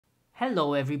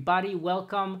Hello, everybody.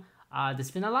 Welcome.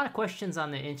 There's been a lot of questions on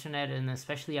the internet and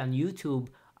especially on YouTube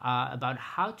about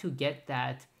how to get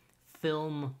that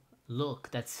film look,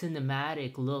 that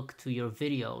cinematic look to your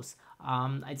videos.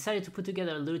 I decided to put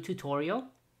together a little tutorial.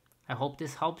 I hope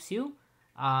this helps you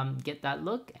get that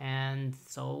look. And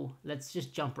so let's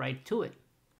just jump right to it.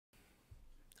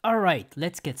 All right,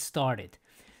 let's get started.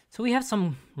 So we have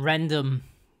some random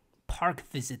park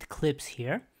visit clips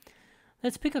here.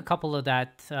 Let's pick a couple of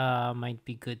that might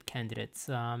be good candidates.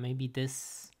 Maybe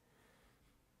this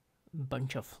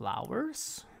bunch of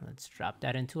flowers. Let's drop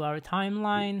that into our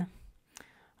timeline.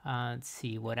 Let's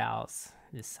see what else.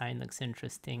 This sign looks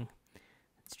interesting.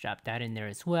 Let's drop that in there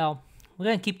as well. We're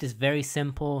going to keep this very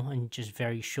simple and just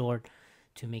very short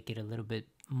to make it a little bit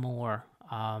more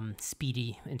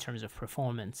speedy in terms of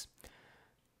performance.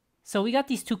 So we got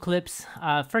these two clips.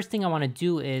 First thing I want to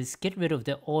do is get rid of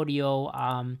the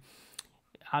audio.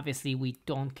 Obviously, we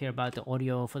don't care about the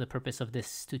audio for the purpose of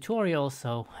this tutorial,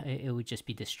 so it would just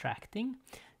be distracting.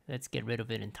 Let's get rid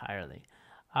of it entirely.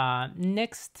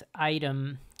 Next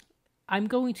item, I'm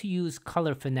going to use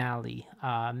ColorFinale.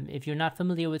 If you're not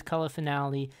familiar with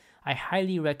ColorFinale, I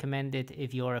highly recommend it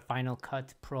if you're a Final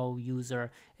Cut Pro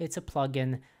user. It's a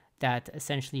plugin that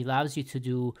essentially allows you to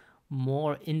do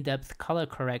more in-depth color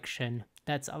correction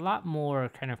that's a lot more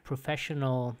kind of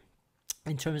professional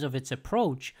in terms of its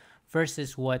approach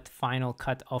versus what Final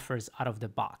Cut offers out of the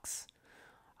box.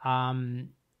 Now,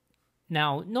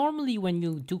 normally when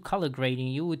you do color grading,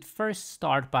 you would first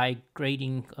start by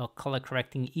grading or color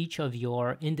correcting each of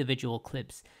your individual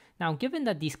clips. Now, given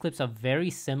that these clips are very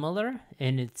similar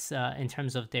in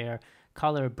terms of their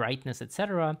color, brightness,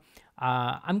 etc.,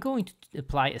 I'm going to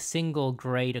apply a single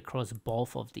grade across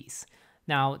both of these.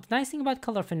 Now, the nice thing about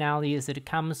ColorFinale is that it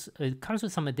comes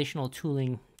with some additional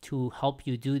tooling to help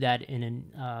you do that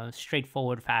in a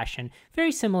straightforward fashion,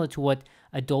 very similar to what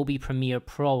Adobe Premiere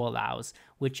Pro allows,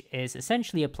 which is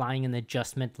essentially applying an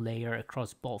adjustment layer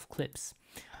across both clips.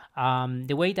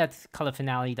 The way that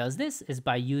ColorFinale does this is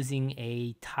by using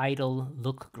a title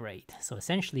look grade. So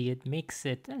essentially it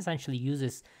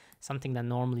uses something that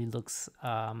normally looks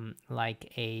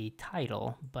like a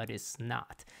title, but it's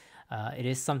not. It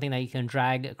is something that you can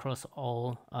drag across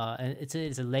all, it's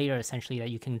a layer essentially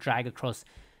that you can drag across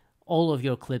all of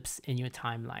your clips in your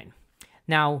timeline.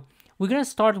 Now, we're going to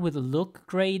start with a look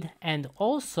grade and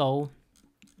also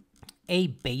a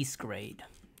base grade.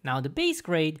 Now, the base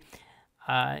grade,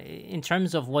 in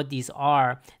terms of what these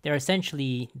are, they're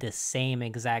essentially the same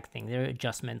exact thing. They're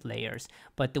adjustment layers.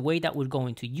 But the way that we're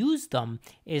going to use them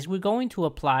is we're going to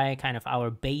apply kind of our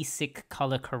basic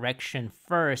color correction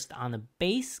first on a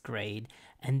base grade,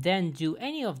 and then do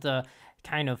any of the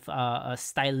kind of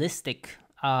stylistic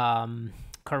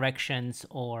corrections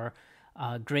or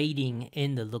grading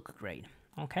in the look grade.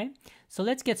 Okay, so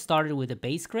let's get started with the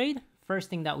base grade. First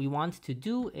thing that we want to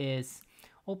do is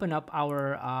open up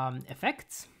our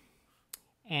effects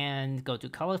and go to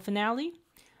ColorFinale.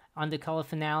 On the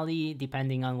ColorFinale,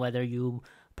 depending on whether you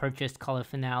purchased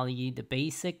ColorFinale, the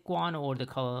basic one, or the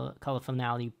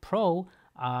ColorFinale Pro,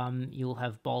 you'll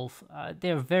have both.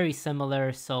 They're very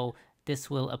similar, so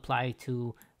this will apply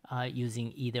to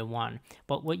using either one.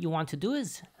 But what you want to do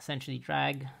is essentially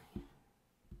drag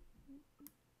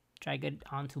it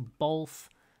onto both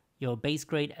your base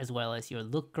grade as well as your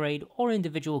look grade, or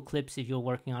individual clips if you're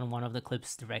working on one of the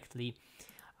clips directly.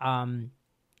 When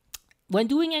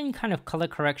doing any kind of color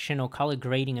correction or color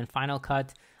grading in Final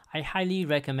Cut, I highly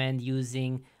recommend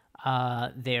using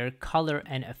their color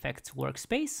and effects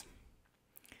workspace.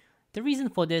 The reason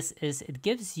for this is it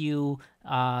gives you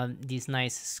these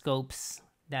nice scopes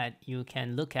that you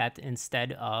can look at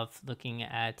instead of looking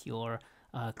at your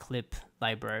clip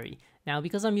library. Now,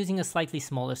 because I'm using a slightly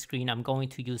smaller screen, I'm going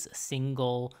to use a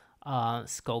single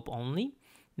scope only.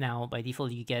 Now, by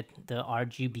default, you get the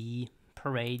RGB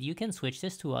parade. You can switch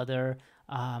this to other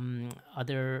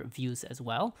views as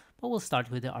well, but we'll start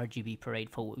with the RGB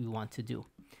parade for what we want to do.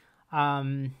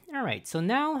 All right, so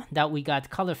now that we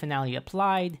got ColorFinale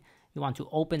applied, you want to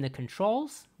open the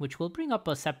controls, which will bring up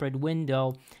a separate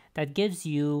window that gives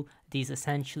you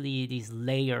essentially these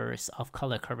layers of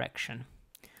color correction.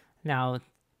 Now,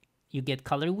 you get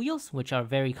color wheels, which are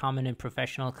very common in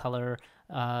professional color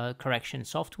correction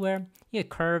software. You get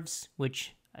curves,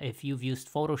 which if you've used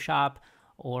Photoshop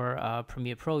or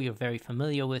Premiere Pro, you're very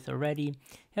familiar with already.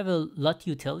 You have a LUT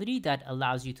utility that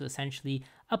allows you to essentially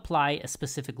apply a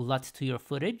specific LUT to your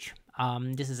footage.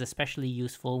 This is especially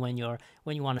useful when you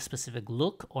want a specific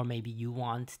look, or maybe you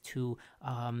want to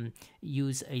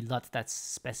use a LUT that's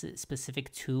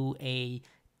specific to a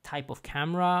type of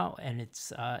camera, and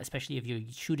it's especially if you're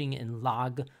shooting in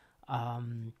log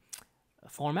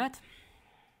format.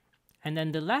 And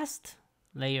then the last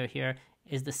layer here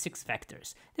is the 6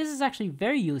 vectors. This is actually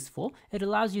very useful. It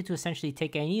allows you to essentially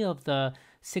take any of the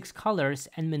 6 colors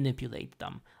and manipulate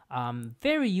them.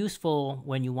 Very useful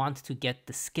when you want to get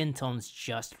the skin tones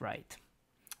just right.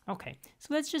 Okay,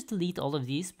 so let's just delete all of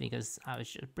these because I was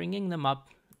just bringing them up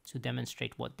to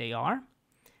demonstrate what they are.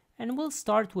 And we'll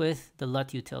start with the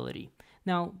LUT utility.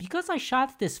 Now, because I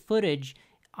shot this footage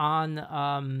on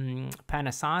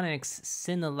Panasonic's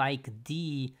Cine-like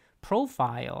D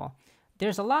profile,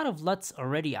 there's a lot of LUTs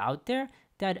already out there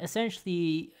that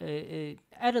essentially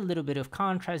add a little bit of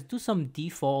contrast, do some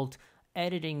default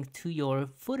editing to your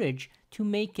footage to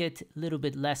make it a little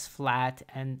bit less flat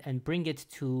and bring it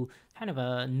to kind of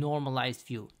a normalized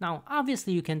view. Now,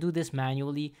 obviously you can do this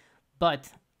manually,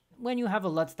 but when you have a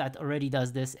LUT that already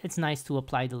does this, it's nice to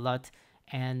apply the LUT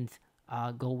and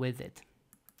go with it.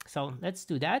 So let's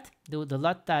do that. The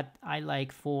LUT that I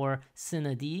like for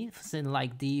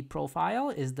Cine-like D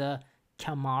profile is the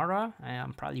Camara,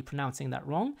 I'm probably pronouncing that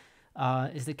wrong,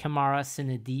 is the Camara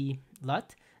Cine-D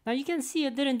LUT. Now you can see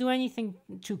it didn't do anything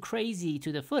too crazy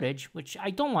to the footage, which I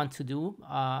don't want to do.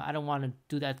 I don't want to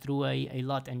do that through a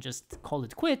LUT and just call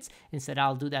it quits. Instead,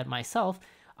 I'll do that myself.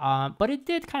 But it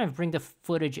did kind of bring the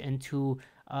footage into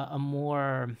a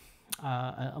more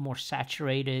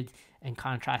saturated and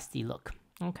contrasty look.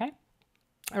 Okay,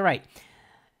 all right.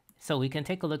 So we can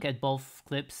take a look at both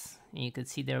clips, and you can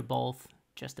see they're both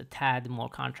just a tad more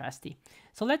contrasty.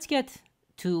 So let's get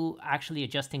to actually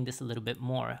adjusting this a little bit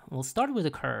more. We'll start with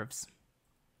the curves.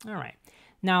 All right.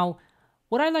 Now,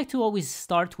 what I like to always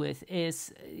start with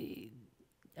is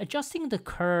adjusting the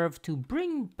curve to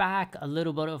bring back a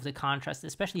little bit of the contrast,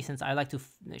 especially since I like to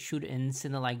shoot in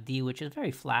Cine-like D, which is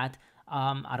very flat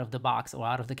out of the box or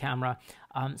out of the camera.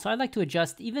 So I like to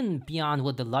adjust even beyond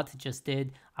what the LUT just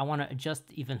did. I want to adjust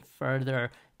even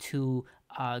further to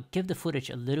give the footage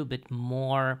a little bit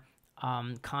more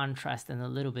contrast and a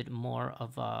little bit more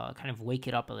of kind of wake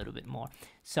it up a little bit more.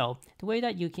 So the way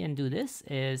that you can do this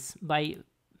is by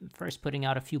first putting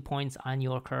out a few points on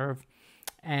your curve,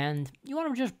 and you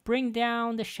want to just bring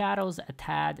down the shadows a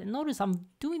tad. And notice I'm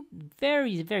doing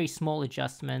very, very small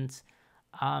adjustments.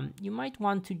 You might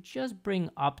want to just bring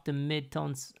up the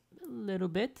midtones a little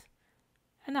bit.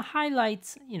 And the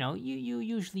highlights, you know, you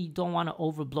usually don't want to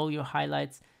overblow your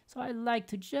highlights. So I like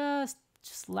to just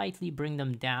slightly bring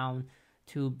them down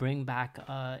to bring back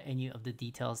any of the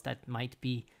details that might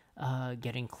be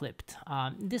getting clipped.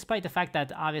 Despite the fact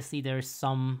that obviously there's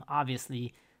some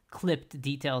obviously clipped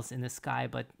details in the sky,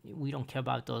 but we don't care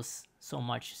about those so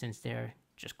much since they're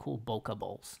just cool bokeh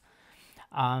bowls.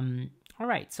 All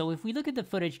right, so if we look at the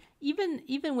footage,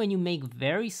 even when you make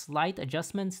very slight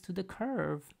adjustments to the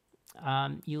curve,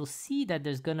 you'll see that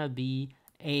there's gonna be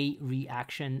a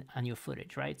reaction on your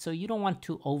footage, right? So you don't want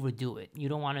to overdo it. You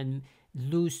don't want to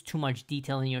lose too much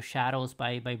detail in your shadows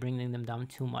by bringing them down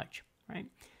too much, right?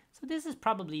 So this is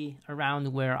probably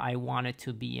around where I want it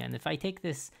to be. And if I take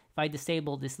this, if I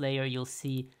disable this layer, you'll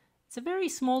see it's a very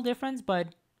small difference,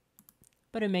 but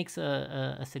it makes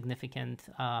a significant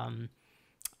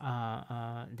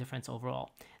difference overall.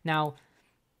 Now,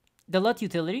 the LUT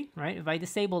utility, right? If I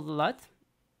disable the LUT,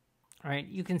 right,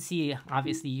 you can see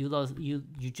obviously you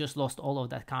just lost all of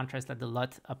that contrast that the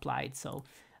LUT applied. So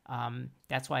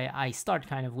that's why I start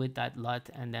kind of with that LUT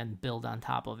and then build on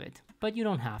top of it. But you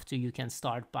don't have to. You can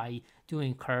start by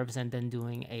doing curves and then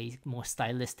doing a more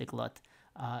stylistic LUT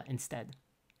instead.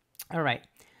 All right.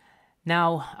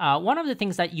 Now, one of the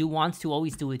things that you want to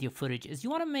always do with your footage is you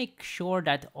want to make sure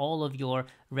that all of your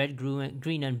red,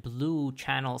 green, and blue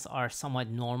channels are somewhat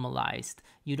normalized.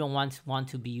 You don't want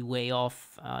to be way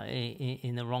off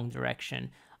in the wrong direction,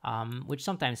 which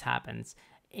sometimes happens.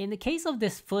 In the case of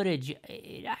this footage,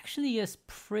 it actually is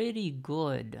pretty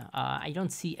good. I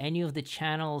don't see any of the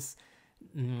channels,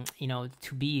 you know,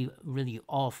 to be really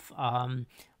off,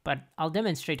 but I'll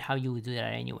demonstrate how you would do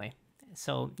that anyway.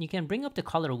 So you can bring up the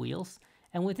color wheels,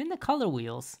 and within the color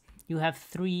wheels, you have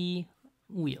 3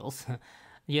 wheels.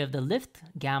 You have the lift,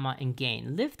 gamma, and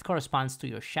gain. Lift corresponds to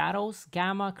your shadows,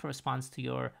 gamma corresponds to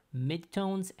your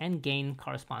midtones, and gain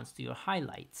corresponds to your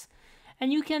highlights.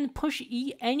 And you can push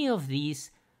any of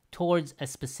these towards a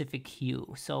specific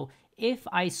hue. So if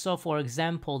I saw, for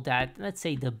example, that, let's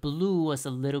say the blue was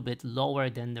a little bit lower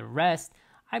than the rest,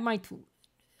 I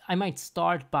might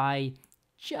start by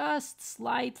just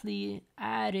slightly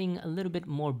adding a little bit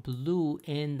more blue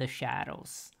in the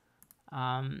shadows.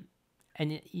 And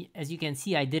as you can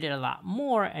see, I did it a lot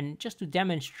more, and just to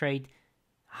demonstrate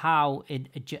how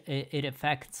it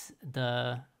affects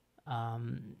the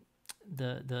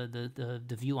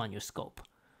view on your scope.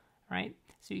 right?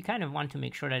 So you kind of want to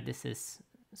make sure that this is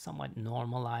somewhat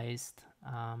normalized.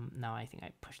 Now I think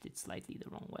I pushed it slightly the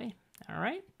wrong way. All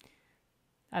right,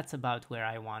 that's about where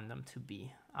I want them to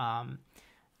be. All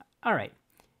right,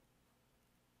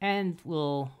 and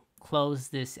we'll close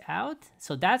this out.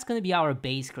 So that's going to be our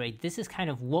base grade. This is kind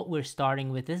of what we're starting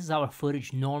with. This is our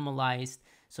footage normalized.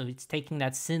 So it's taking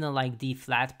that Cine-like D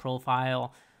flat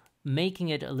profile, making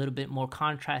it a little bit more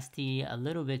contrasty, a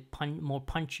little bit more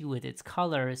punchy with its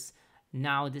colors.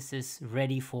 Now this is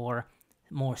ready for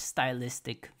more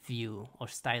stylistic view or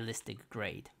stylistic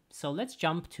grade. So let's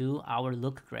jump to our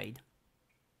look grade.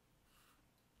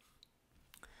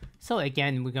 So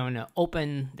again, we're going to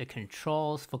open the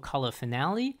controls for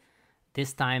ColorFinale,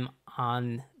 this time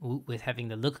on with having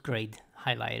the look grade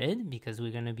highlighted, because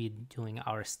we're going to be doing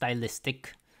our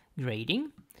stylistic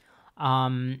grading.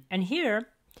 And here,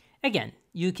 again,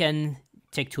 you can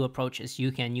take two approaches.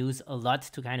 You can use a LUT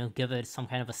to kind of give it some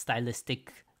kind of a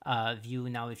stylistic view.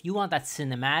 Now, if you want that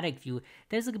cinematic view,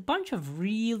 there's a bunch of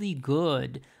really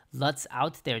good LUTs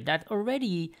out there that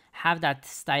already have that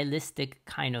stylistic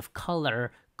kind of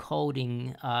color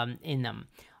coding in them.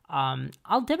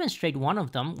 I'll demonstrate one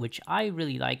of them, which I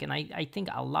really like, and I think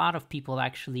a lot of people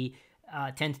actually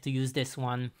tend to use this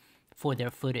one for their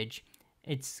footage.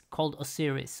 It's called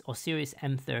OSIRIS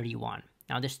M31.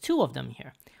 Now, there's two of them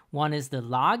here. One is the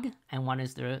log, and one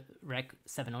is the Rec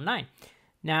 709.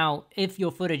 Now, if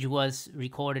your footage was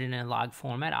recorded in a log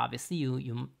format, obviously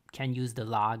you can use the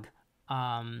log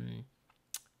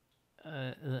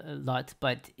LUT,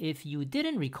 but if you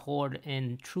didn't record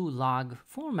in true log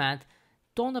format,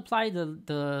 don't apply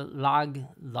the log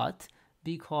LUT,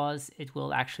 because it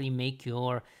will actually make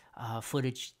your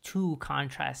footage too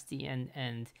contrasty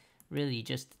and really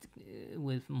just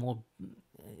with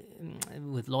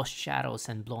lost shadows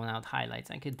and blown out highlights.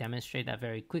 I could demonstrate that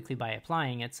very quickly by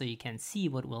applying it so you can see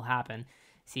what will happen.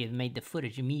 See, it made the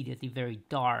footage immediately very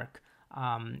dark.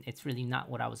 It's really not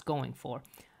what I was going for.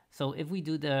 So if we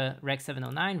do the Rec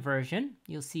 709 version,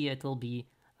 you'll see it will be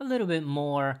a little bit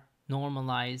more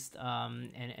normalized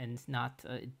and not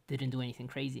didn't do anything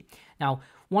crazy. Now,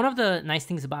 one of the nice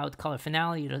things about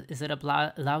ColorFinale is it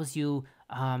allows you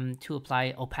to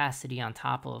apply opacity on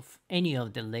top of any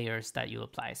of the layers that you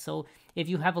apply. So if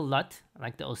you have a LUT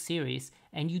like the OSIRIS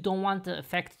and you don't want the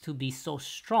effect to be so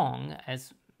strong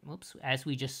as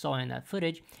we just saw in that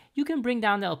footage, you can bring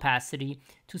down the opacity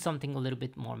to something a little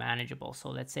bit more manageable. So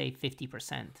let's say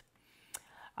 50%.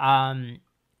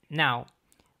 Now,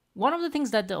 one of the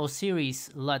things that the OSIRIS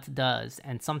LUT does,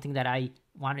 and something that I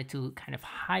wanted to kind of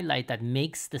highlight that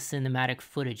makes the cinematic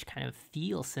footage kind of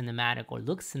feel cinematic or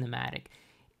look cinematic,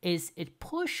 is it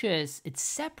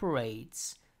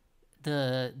separates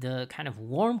the kind of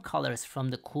warm colors from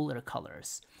the cooler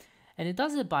colors. And it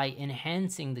does it by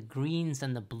enhancing the greens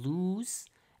and the blues,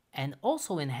 and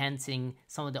also enhancing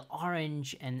some of the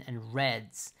orange and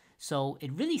reds. So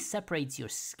it really separates your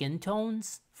skin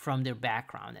tones from their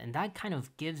background, and that kind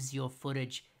of gives your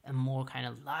footage a more kind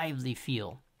of lively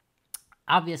feel.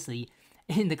 Obviously,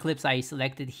 in the clips I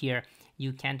selected here,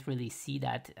 you can't really see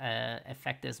that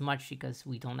effect as much because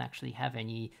we don't actually have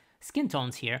any skin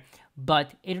tones here,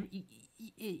 but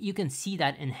you can see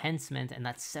that enhancement and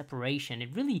that separation.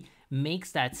 It really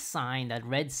makes that sign, that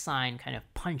red sign, kind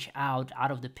of punch out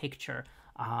of the picture.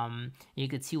 You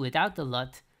could see without the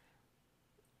LUT,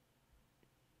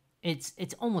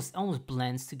 it's almost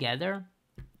blends together,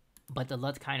 but the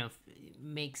LUT kind of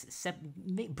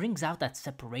brings out that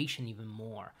separation even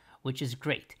more, which is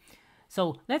great.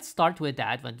 So let's start with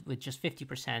that, with just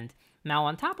 50%. Now,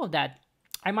 on top of that,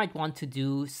 I might want to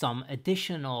do some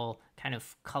additional kind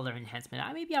of color enhancement.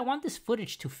 Maybe I want this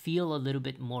footage to feel a little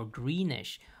bit more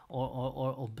greenish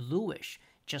or bluish,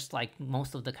 just like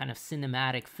most of the kind of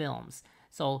cinematic films.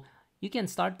 So you can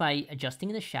start by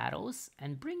adjusting the shadows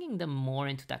and bringing them more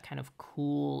into that kind of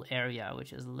cool area,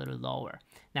 which is a little lower.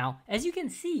 Now, as you can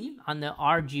see on the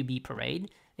RGB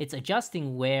parade, it's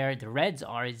adjusting where the reds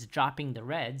are, it's dropping the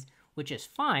reds, which is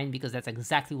fine because that's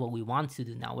exactly what we want to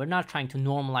do now. We're not trying to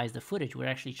normalize the footage, we're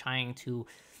actually trying to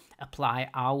apply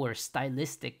our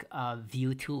stylistic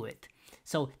view to it.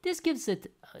 So this gives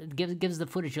the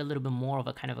footage a little bit more of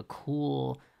a kind of a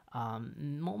cool,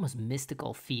 almost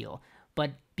mystical feel.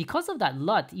 But because of that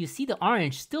LUT, you see the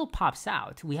orange still pops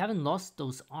out. We haven't lost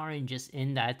those oranges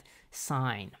in that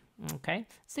sign. Okay,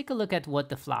 let's take a look at what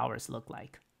the flowers look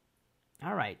like.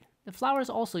 All right, the flowers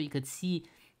also, you could see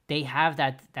they have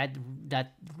that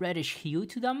reddish hue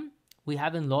to them. We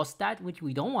haven't lost that, which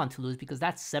we don't want to lose because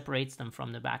that separates them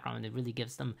from the background and it really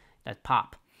gives them that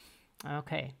pop.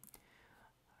 Okay.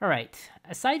 All right.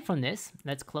 Aside from this,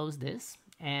 let's close this.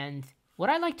 And What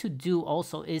I like to do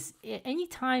also is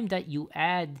anytime that you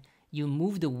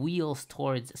move the wheels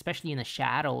towards, especially in the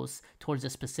shadows, towards a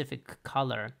specific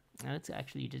color. Now let's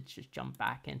actually just jump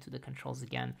back into the controls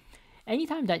again.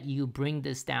 Anytime that you bring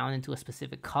this down into a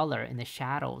specific color in the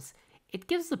shadows, it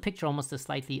gives the picture almost a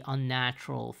slightly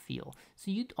unnatural feel.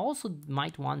 So you also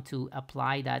might want to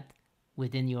apply that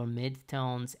within your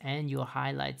midtones and your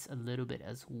highlights a little bit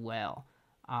as well.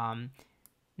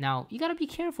 Now, you gotta be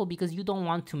careful because you don't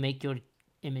want to make your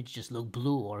image just look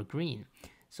blue or green.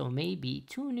 So maybe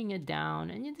tuning it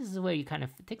down, and this is where you kind of,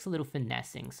 it takes a little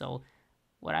finessing. So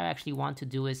what I actually want to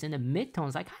do is in the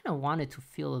midtones, I kind of want it to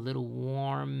feel a little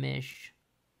warmish.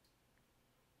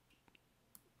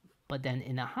 But then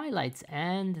in the highlights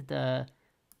and the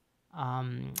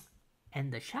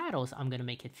shadows, I'm gonna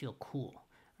make it feel cool,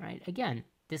 right? Again,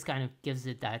 this kind of gives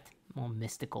it that more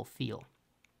mystical feel.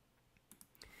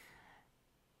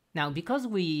 Now, because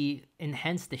we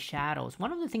enhance the shadows,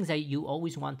 one of the things that you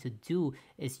always want to do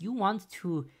is you want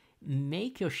to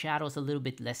make your shadows a little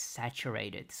bit less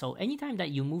saturated. So anytime that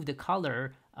you move the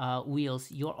color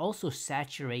wheels, you're also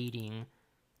saturating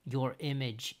your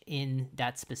image in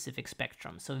that specific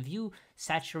spectrum. So if you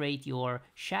saturate your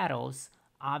shadows,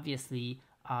 obviously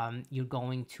you're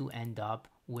going to end up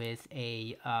with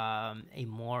a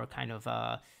more kind of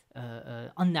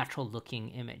unnatural looking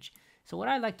image. So what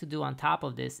I like to do on top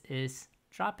of this is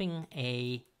dropping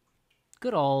a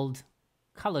good old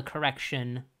color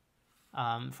correction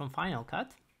from Final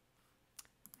Cut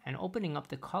and opening up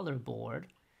the color board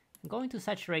and going to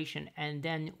saturation, and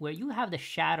then where you have the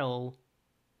shadow,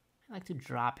 I like to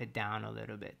drop it down a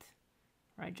little bit,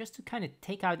 right? Just to kind of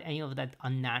take out any of that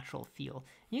unnatural feel.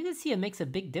 And you can see it makes a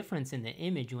big difference in the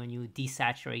image when you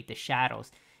desaturate the shadows.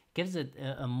 It gives it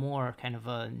a more kind of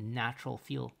a natural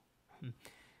feel.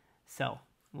 So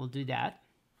we'll do that.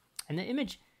 And the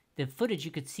image, the footage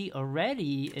you could see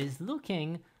already is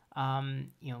looking,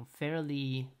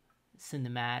 fairly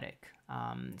cinematic.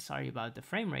 Sorry about the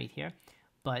frame rate here,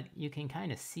 but you can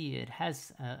kind of see it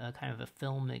has a kind of a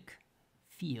filmic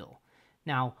feel.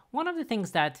 Now, one of the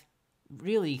things that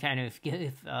really kind of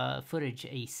give footage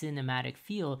a cinematic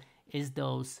feel is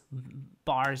those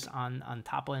bars on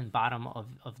top and bottom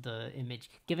of the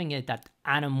image, giving it that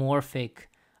anamorphic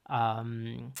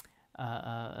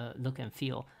look and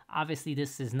feel. Obviously,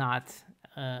 this is not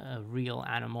a real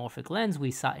anamorphic lens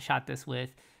we shot this with.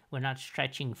 We're not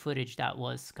stretching footage that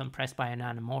was compressed by an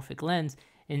anamorphic lens.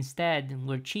 Instead,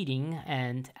 we're cheating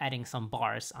and adding some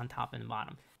bars on top and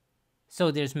bottom. So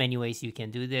there's many ways you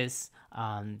can do this.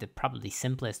 The probably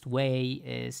simplest way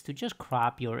is to just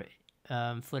crop your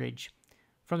footage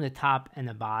from the top and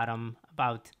the bottom,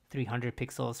 about 300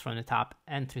 pixels from the top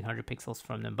and 300 pixels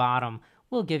from the bottom.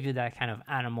 Will give you that kind of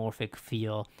anamorphic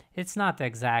feel. It's not the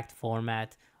exact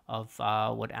format of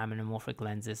what anamorphic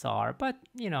lenses are, but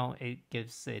it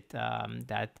gives it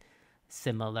that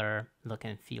similar look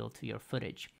and feel to your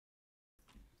footage.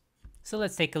 So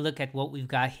let's take a look at what we've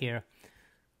got here.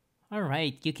 All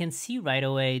right, you can see right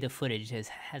away the footage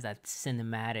has that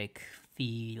cinematic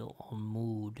feel or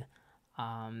mood.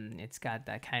 It's got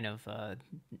that kind of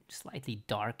slightly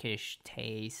darkish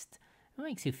taste. It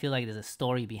makes you feel like there's a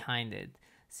story behind it.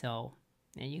 So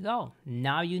there you go.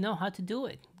 Now you know how to do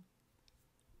it.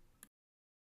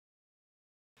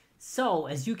 So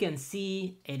as you can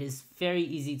see, it is very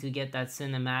easy to get that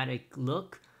cinematic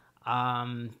look.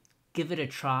 Give it a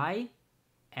try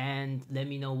and let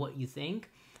me know what you think.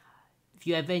 If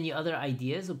you have any other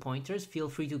ideas or pointers, feel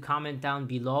free to comment down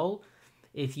below.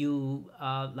 If you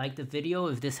like the video,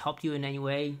 if this helped you in any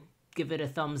way, give it a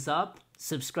thumbs up,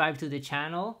 subscribe to the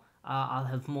channel. I'll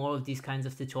have more of these kinds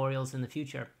of tutorials in the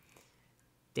future.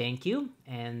 Thank you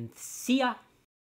and see ya!